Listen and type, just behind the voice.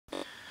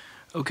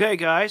Okay,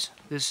 guys,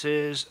 this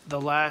is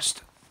the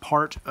last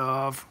part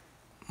of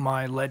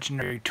my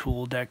legendary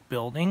tool deck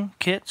building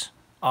kits.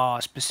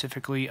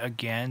 Specifically,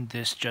 again,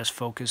 this just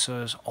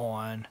focuses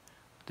on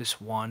this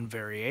one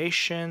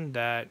variation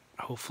that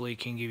hopefully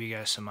can give you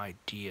guys some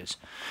ideas.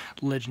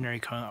 Legendary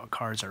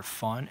cards are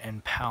fun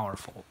and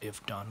powerful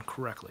if done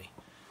correctly.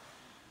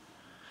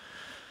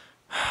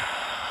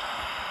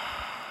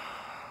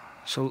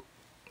 So,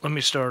 let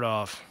me start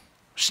off.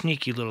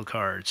 Sneaky little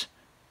cards.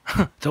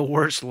 The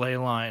worst ley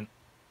line,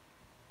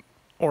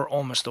 or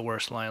almost the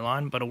worst ley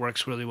line, but it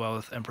works really well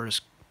with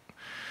Empress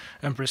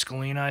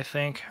Galena, I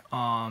think,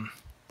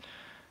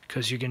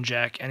 because you can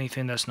jack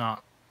anything that's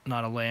not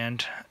a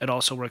land. It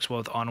also works well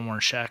with Onwar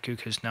and Shaku,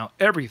 because now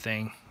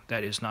everything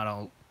that is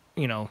not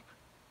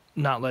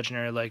not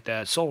legendary like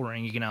that Soul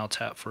Ring, you can now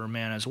tap for a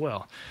mana as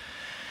well.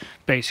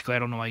 Basically, I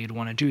don't know why you'd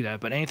want to do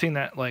that, but anything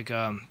that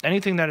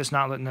anything that is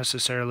not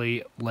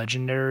necessarily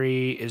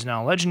legendary is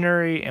now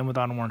legendary, and with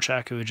Onwar and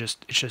Shaku, it's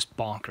just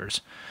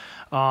bonkers.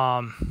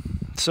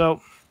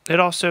 So it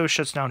also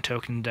shuts down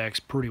token decks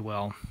pretty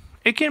well.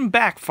 It can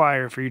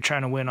backfire if you're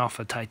trying to win off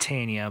of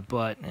Titania,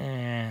 but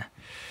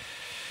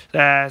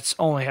that's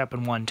only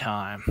happened one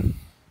time.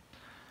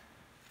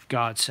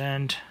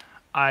 Godsend.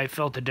 I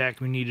felt the deck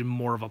needed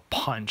more of a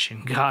punch,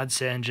 and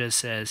Godsend just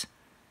says,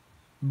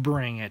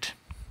 bring it.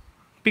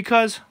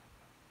 Because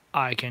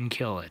I can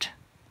kill it.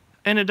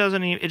 And it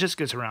doesn't even, it just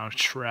gets around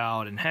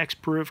Shroud and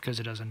Hexproof because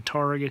it doesn't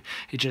target.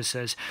 It just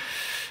says,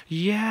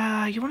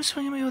 yeah, you want to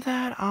swing at me with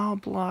that? I'll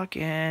block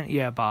and,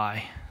 yeah,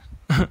 bye.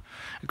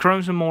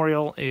 Chrome's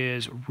Memorial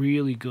is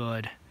really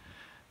good.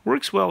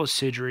 Works well with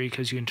Sidri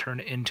because you can turn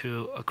it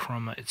into a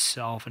Chroma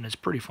itself, and it's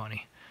pretty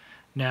funny.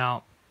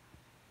 Now,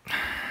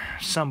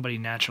 somebody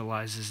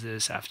naturalizes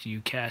this after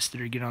you cast it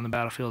or get on the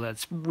battlefield,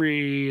 that's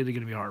really going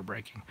to be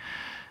heartbreaking.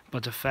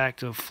 But the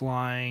fact of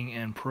flying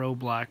and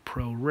pro-black,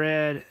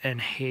 pro-red,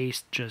 and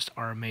haste just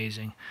are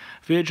amazing.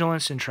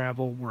 Vigilance and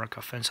trample work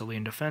offensively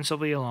and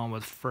defensively along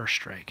with first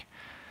strike.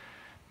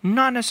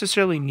 Not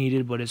necessarily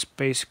needed, but it's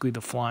basically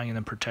the flying and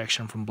the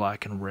protection from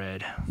black and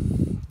red.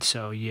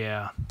 So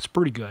yeah, it's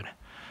pretty good.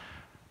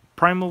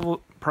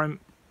 Primeval's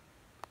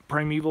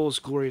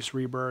Glorious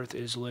Rebirth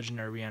is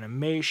legendary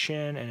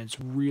reanimation, and it's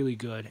really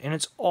good. And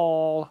it's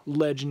all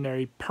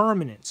legendary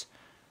permanents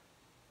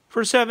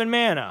for 7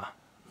 mana.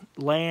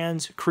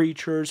 Lands,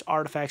 creatures,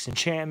 artifacts,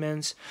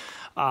 enchantments.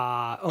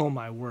 Oh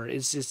my word,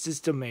 it's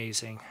just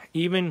amazing.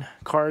 Even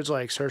cards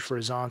like Search for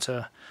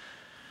Azanta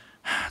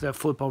that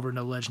flip over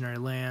into legendary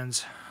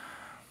lands.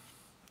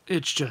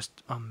 It's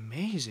just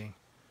amazing.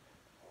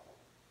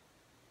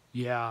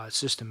 Yeah,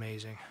 it's just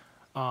amazing.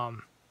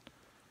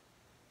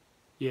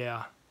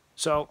 Yeah.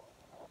 So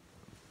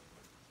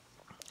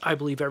I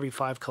believe every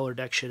 5-color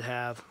deck should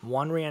have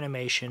 1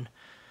 reanimation,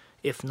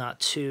 if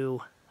not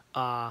 2.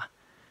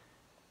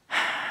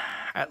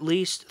 At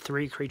least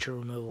 3 creature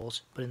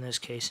removals, but in this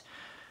case,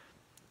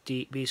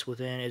 Beast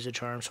Within,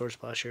 Izzet-Charm, Sword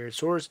Splasher,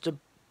 Swords to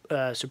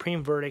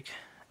Supreme Verdict,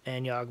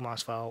 and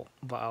Yawgmoth's Vile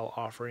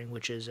Offering,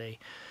 which is a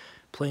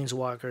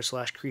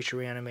Planeswalker / creature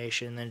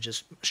reanimation, and then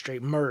just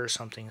straight murder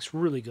something. It's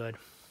really good.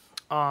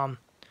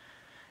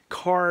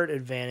 Card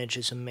advantage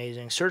is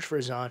amazing. Search for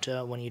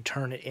Azanta, when you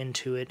turn it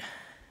into it,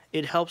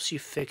 it helps you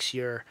fix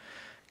your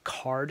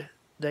card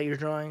that you're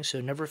drawing,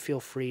 so never feel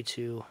free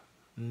to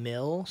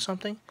mill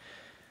something.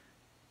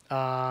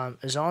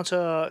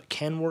 Azanta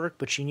can work,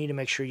 but you need to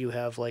make sure you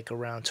have like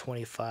around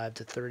 25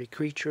 to 30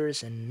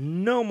 creatures,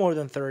 and no more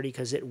than 30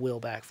 because it will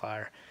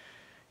backfire.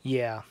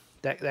 Yeah,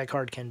 that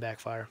card can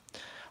backfire.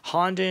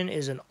 Honden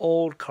is an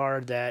old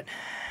card that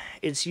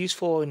it's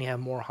useful when you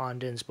have more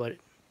Hondens, but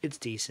it's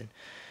decent.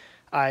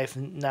 I've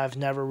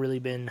never really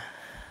been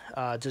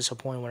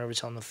disappointed whenever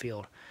it's on the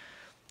field.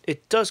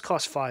 It does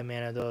cost 5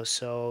 mana though,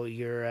 so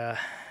you're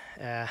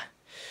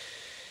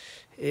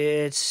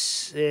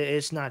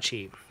it's not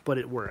cheap, but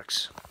it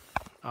works.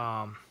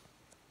 So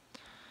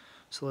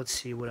let's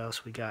see what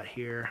else we got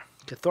here.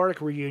 Cathartic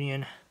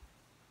Reunion.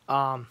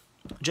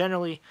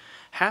 Generally,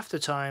 half the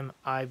time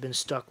I've been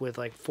stuck with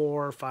like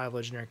 4 or 5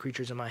 legendary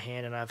creatures in my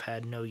hand, and I've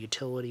had no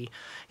utility,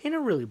 and it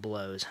really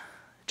blows.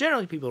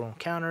 Generally, people don't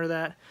counter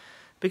that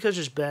because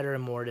there's better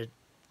and more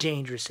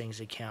dangerous things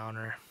to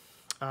counter.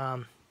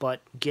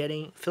 But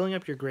filling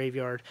up your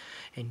graveyard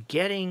and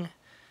getting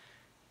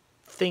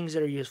things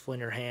that are useful in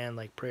your hand,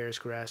 like Prayer's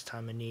Grasp,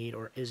 Time of Need,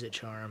 or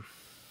Izzet-Charm,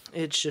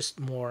 it's just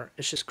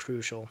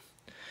crucial.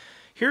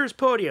 Here's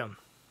Podium.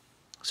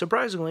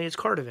 Surprisingly, it's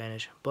card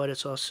advantage, but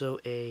it's also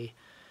a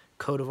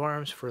coat of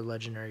arms for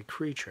legendary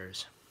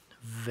creatures.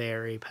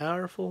 Very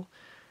powerful,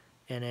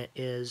 and it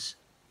is,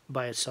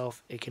 by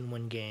itself, it can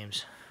win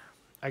games.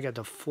 I got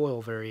the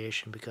foil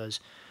variation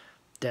because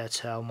that's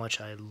how much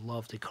I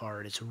love the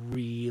card. It's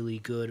really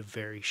good,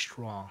 very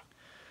strong.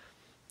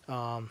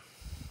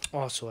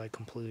 Also, I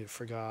completely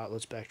forgot.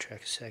 Let's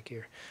backtrack a sec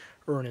here.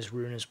 Earnest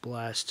Ruinous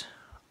Blast.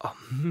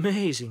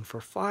 Amazing. For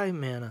 5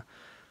 mana,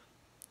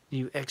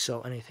 you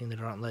exile anything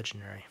that aren't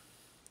legendary.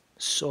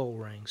 Soul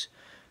Rings.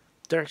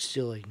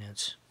 Darksteel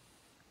Ignites.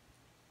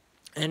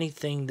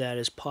 Anything that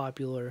is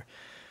popular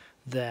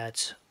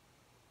that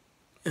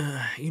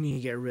you need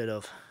to get rid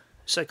of.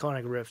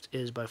 Cyclonic Rift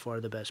is by far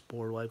the best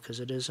board wipe because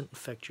it doesn't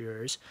affect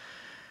yours.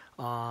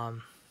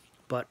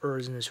 But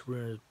Urza's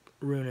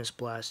Ruinous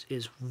Blast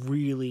is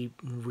really,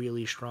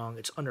 really strong.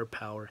 It's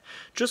underpowered.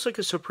 Just like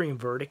a Supreme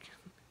Verdict,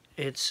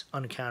 it's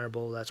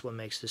uncounterable. That's what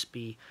makes this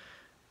be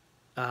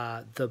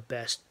the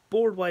best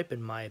board wipe,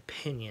 in my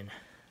opinion.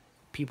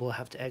 People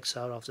have to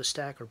exile it off the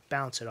stack or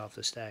bounce it off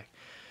the stack.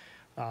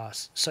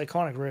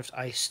 Cyclonic Rift,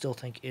 I still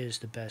think, is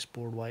the best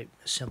board wipe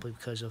simply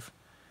because of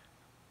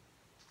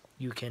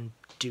you can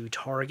do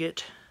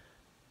target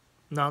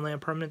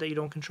non-land permanent that you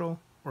don't control,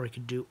 or you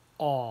can do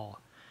all.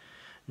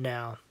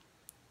 Now,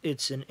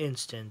 it's an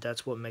instant.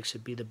 That's what makes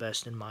it be the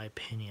best, in my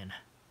opinion.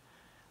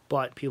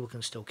 But people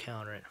can still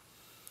counter it.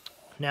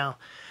 Now,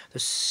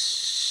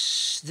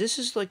 this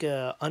is like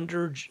a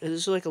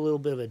little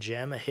bit of a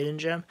gem, a hidden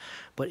gem.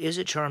 But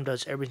Izzet Charm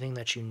does everything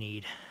that you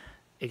need,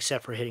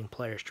 except for hitting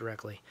players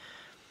directly.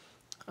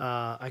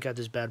 I got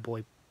this bad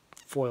boy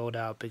foiled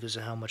out because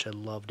of how much I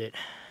loved it.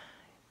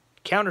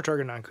 Counter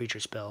target non-creature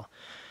spell.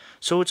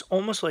 So it's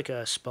almost like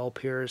a Spell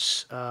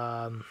Pierce.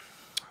 I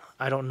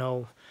don't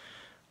know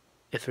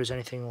if there's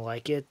anything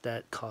like it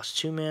that costs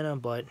 2 mana,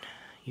 but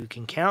you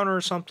can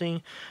counter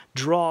something,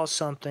 draw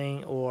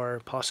something,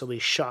 or possibly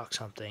shock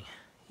something.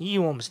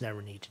 You almost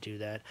never need to do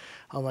that,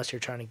 unless you're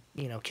trying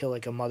to, kill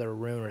like a Mother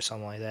Rune or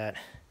something like that.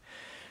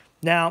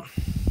 Now,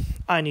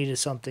 I needed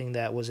something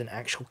that was an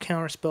actual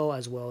counter spell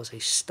as well as a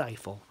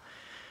stifle,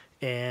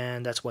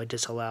 and that's why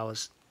Disallow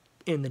is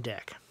in the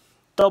deck.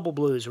 Double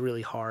blue is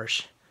really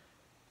harsh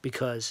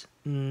because,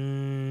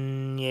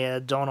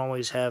 don't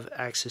always have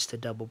access to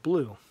double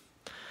blue.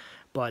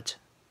 But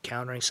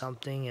countering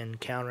something and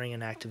countering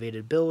an activated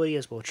ability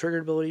as well as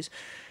triggered abilities,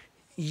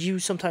 you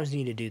sometimes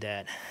need to do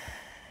that.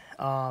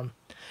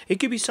 It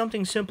could be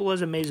something simple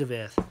as a Maze of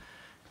Ith.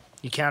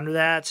 You counter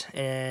that,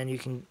 and you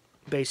can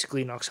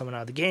basically knock someone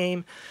out of the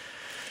game.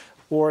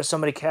 Or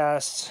somebody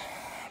casts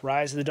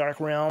Rise of the Dark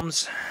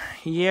Realms.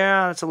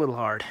 Yeah, that's a little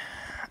hard.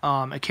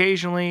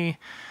 Occasionally,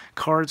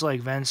 cards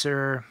like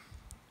Venser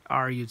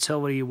are a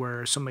utility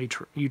where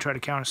you try to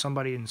counter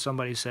somebody and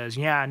somebody says,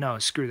 yeah, no,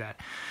 screw that.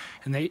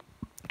 And they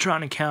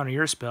trying to counter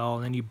your spell,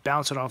 and then you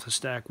bounce it off the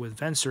stack with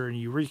Venser and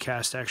you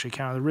recast to actually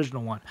counter the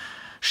original one.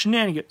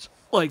 Shenanigans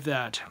like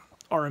that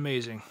are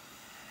amazing.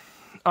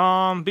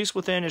 Beast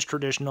Within is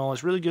traditional.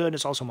 It's really good.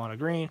 It's also mono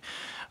green.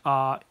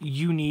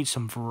 You need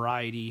some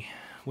variety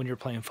when you're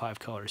playing 5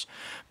 colors.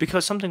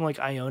 Because something like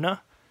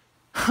Iona,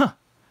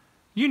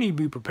 you need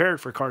to be prepared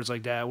for cards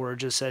like that where it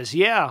just says,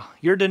 yeah,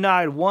 you're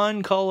denied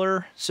 1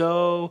 color,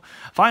 so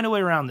find a way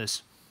around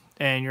this.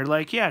 And you're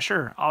like, yeah,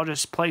 sure, I'll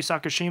just play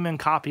Sakashima and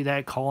copy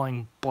that,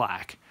 calling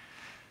black.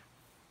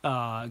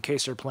 In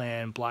case they're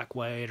playing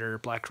black-white or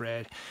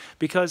black-red.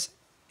 Because,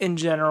 in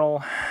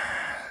general,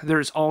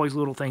 there's always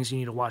little things you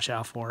need to watch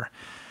out for.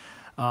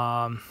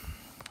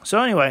 So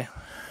anyway,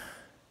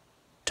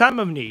 Time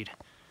of Need.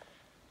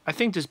 I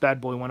think this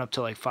bad boy went up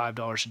to like $5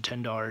 to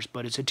 $10,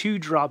 but it's a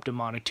 2-drop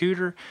Demonic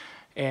Tutor.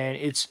 And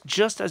it's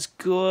just as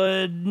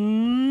good,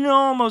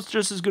 almost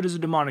just as good as a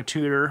Demonic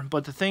Tutor.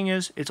 But the thing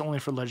is, it's only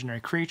for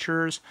legendary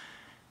creatures.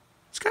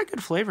 It's got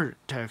good flavor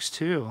text,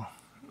 too.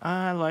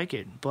 I like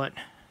it. But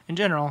in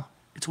general,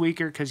 it's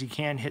weaker because you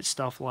can't hit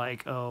stuff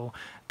like,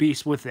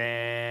 Beast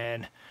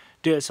Within,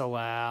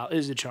 Disallow,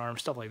 Izzet Charm,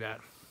 stuff like that.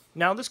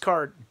 Now, this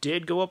card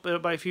did go up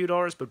by a few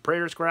dollars, but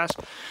Praetor's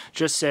Grasp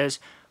just says,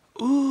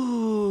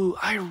 ooh,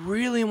 I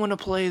really want to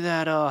play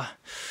that,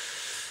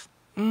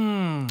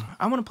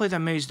 I want to play that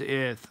Maze to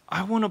Ith.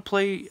 I want to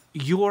play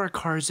your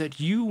cards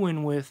that you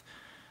win with.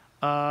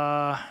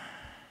 Let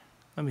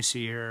me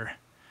see here.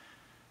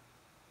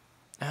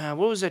 What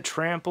was that?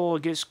 Trample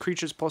against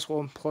creatures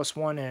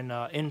 +1/+1 and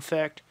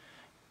Infect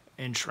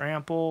and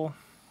Trample.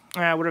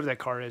 Whatever that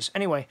card is.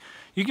 Anyway,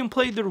 you can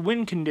play their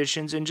win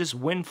conditions and just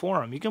win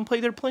for them. You can play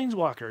their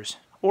Planeswalkers.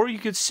 Or you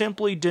could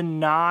simply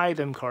deny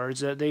them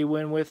cards that they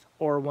win with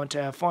or want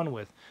to have fun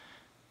with.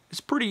 It's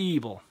pretty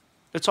evil.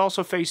 It's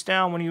also face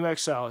down when you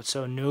exile it,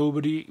 so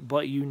nobody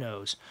but you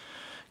knows.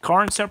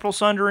 Karn's Temporal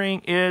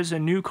Sundering is a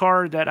new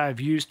card that I've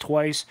used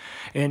twice,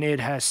 and it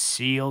has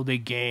sealed the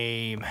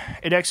game.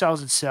 It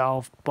exiles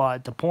itself,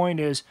 but the point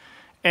is,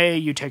 A,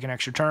 you take an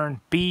extra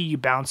turn, B, you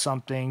bounce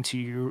something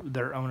to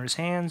their owner's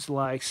hands,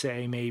 like,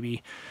 say,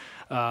 maybe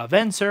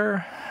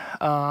Venser,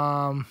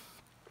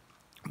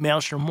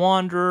 Maelstrom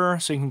Wanderer,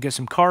 so you can get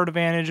some card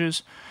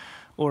advantages,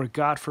 or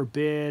God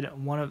forbid,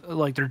 one of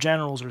like their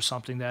generals or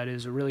something that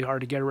is really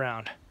hard to get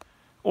around,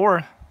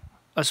 or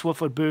a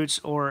Swiftfoot Boots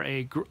or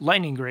a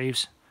Lightning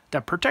Graves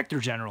that protect their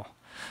general,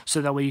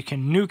 so that way you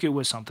can nuke it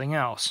with something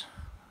else.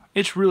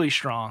 It's really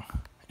strong,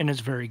 and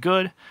it's very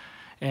good,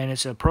 and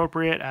it's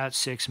appropriate at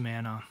 6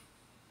 mana.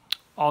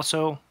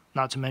 Also,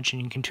 not to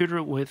mention, you can tutor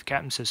it with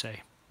Captain Sisay,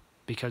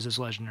 because it's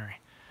legendary.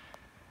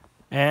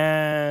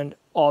 And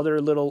other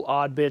little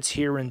odd bits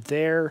here and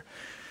there.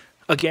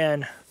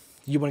 Again,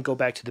 you want to go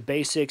back to the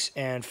basics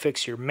and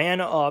fix your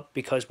mana up,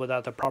 because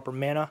without the proper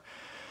mana,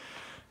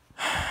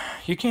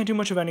 you can't do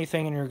much of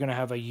anything and you're going to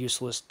have a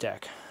useless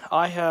deck.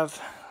 I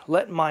have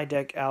let my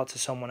deck out to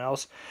someone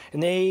else,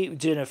 and they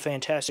did a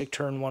fantastic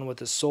turn 1 with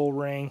the Soul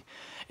Ring,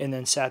 and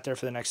then sat there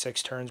for the next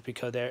 6 turns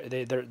because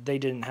they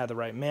didn't have the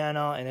right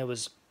mana,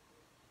 and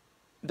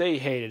they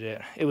hated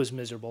it. It was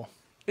miserable.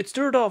 It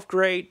started off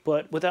great,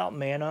 but without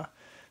mana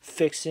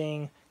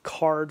fixing,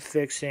 card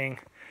fixing,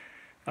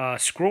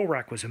 Scroll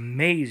Rack was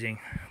amazing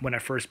when I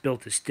first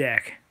built this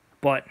deck,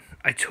 but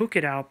I took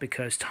it out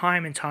because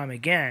time and time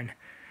again,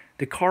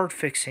 the card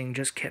fixing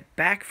just kept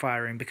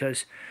backfiring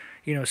because,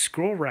 you know,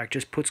 Scroll Rack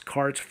just puts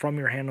cards from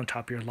your hand on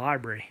top of your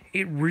library.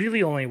 It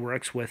really only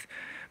works with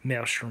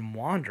Maelstrom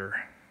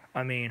Wander.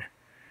 I mean,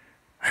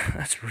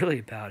 that's really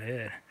about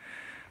it.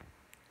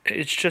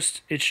 It's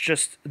just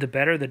the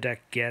better the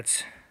deck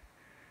gets,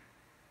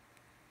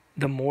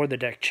 the more the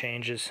deck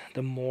changes,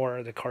 the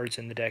more the cards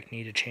in the deck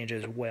need to change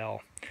as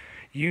well.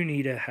 You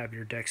need to have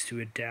your decks to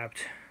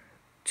adapt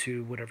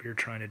to whatever you're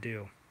trying to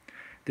do.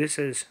 This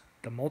is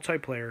the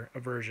multiplayer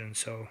version,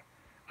 so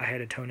I had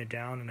to tone it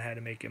down and I had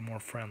to make it more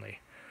friendly.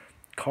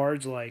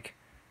 Cards like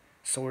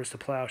Swords to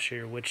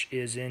Plowshare, which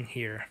is in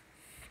here,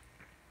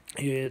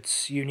 you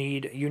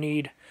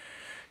need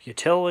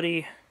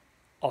utility,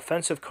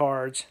 offensive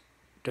cards,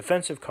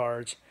 defensive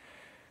cards,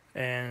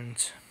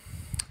 and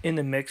in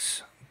the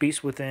mix,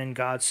 Beast Within,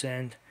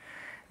 Godsend,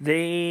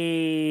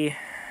 they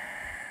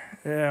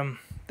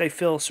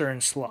fill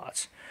certain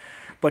slots.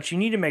 But you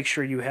need to make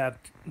sure you have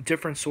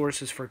different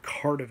sources for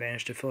card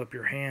advantage to fill up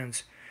your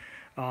hands.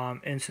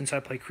 And since I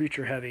play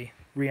creature heavy,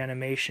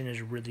 reanimation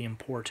is really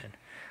important.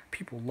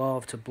 People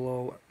love to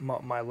blow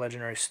up my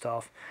legendary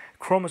stuff.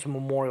 Chroma's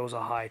Memorial is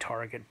a high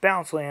target.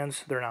 Bounce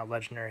lands, they're not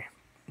legendary.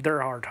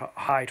 They're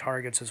high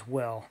targets as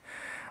well.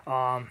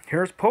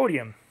 Here's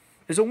Podium,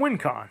 is a win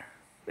con.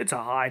 It's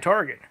a high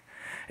target.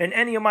 And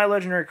any of my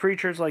legendary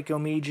creatures like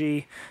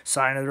Yomiji,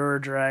 Sign of the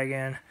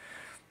Ur-Dragon.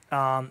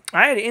 I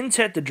had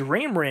Intet the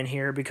Dreamer in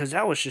here because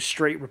that was just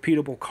straight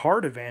repeatable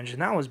card advantage,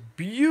 and that was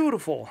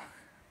beautiful.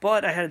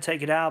 But I had to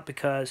take it out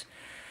because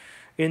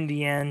in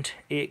the end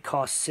it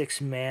cost 6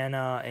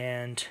 mana,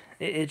 and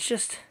it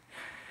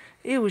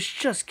was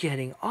just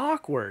getting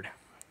awkward.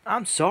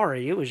 I'm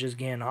sorry, it was just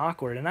getting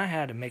awkward, and I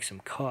had to make some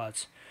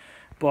cuts.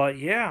 But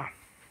yeah.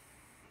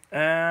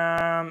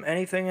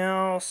 Anything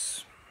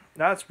else?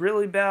 That's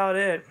really about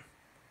it.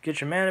 Get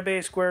your mana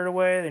base squared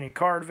away, then your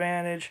card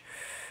advantage,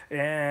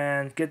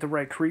 and get the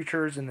right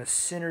creatures, and the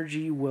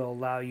synergy will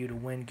allow you to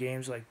win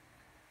games like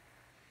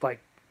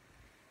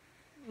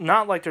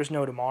not like there's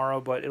no tomorrow,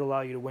 but it'll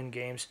allow you to win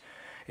games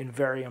in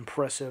very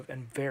impressive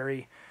and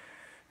very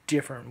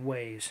different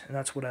ways. And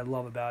that's what I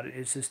love about it.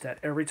 It's just that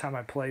every time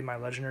I play my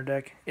legendary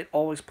deck, it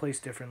always plays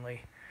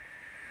differently.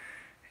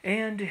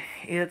 And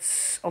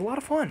it's a lot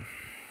of fun.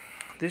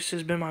 This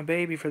has been my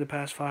baby for the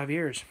past 5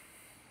 years.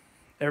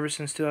 Ever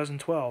since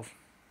 2012.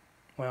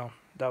 Well,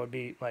 that would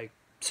be like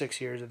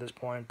 6 years at this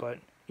point, but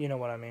you know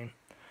what I mean.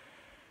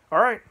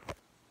 Alright.